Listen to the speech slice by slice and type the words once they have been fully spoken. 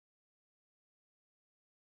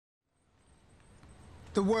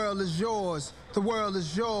The world is yours, the world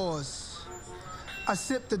is yours. I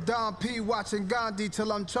sip the Don P, watching Gandhi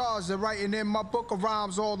till I'm charged, and writing in my book of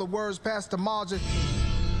rhymes all the words past the margin.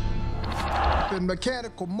 The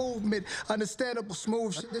mechanical movement, understandable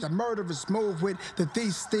smooth shit. The murderous move with the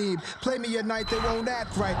thief's theme. Play me at night, they won't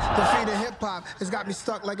act right. The feet of hip-hop has got me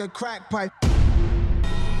stuck like a crack pipe.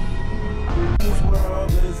 Whose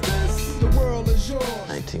world is this? The world is yours.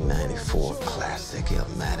 1994 classic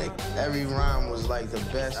Illmatic. Every rhyme was like the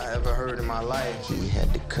best I ever heard in my life. He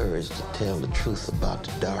had the courage to tell the truth about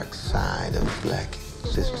the dark side of black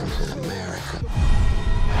existence in America.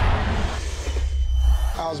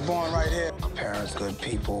 I was born right here. My parents, good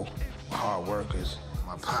people, hard workers.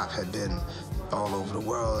 My pop had been all over the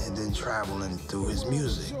world and then traveling through his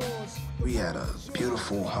music. We had a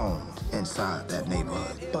beautiful home inside that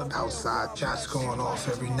neighborhood, but outside, shots going off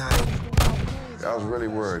every night. I was really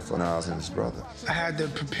worried when I was in his brother. I had to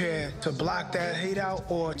prepare to block that hate out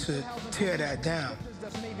or to tear that down.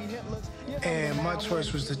 And my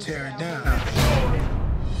choice was to tear it down.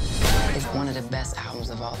 It's one of the best albums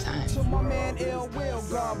of all time.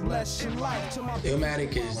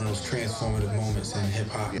 Illmatic is one of those transformative moments in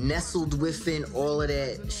hip-hop. Nestled within all of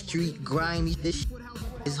that street grimy, this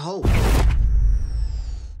is hope.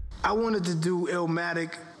 I wanted to do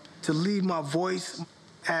Illmatic to leave my voice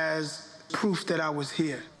as proof that I was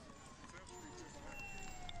here.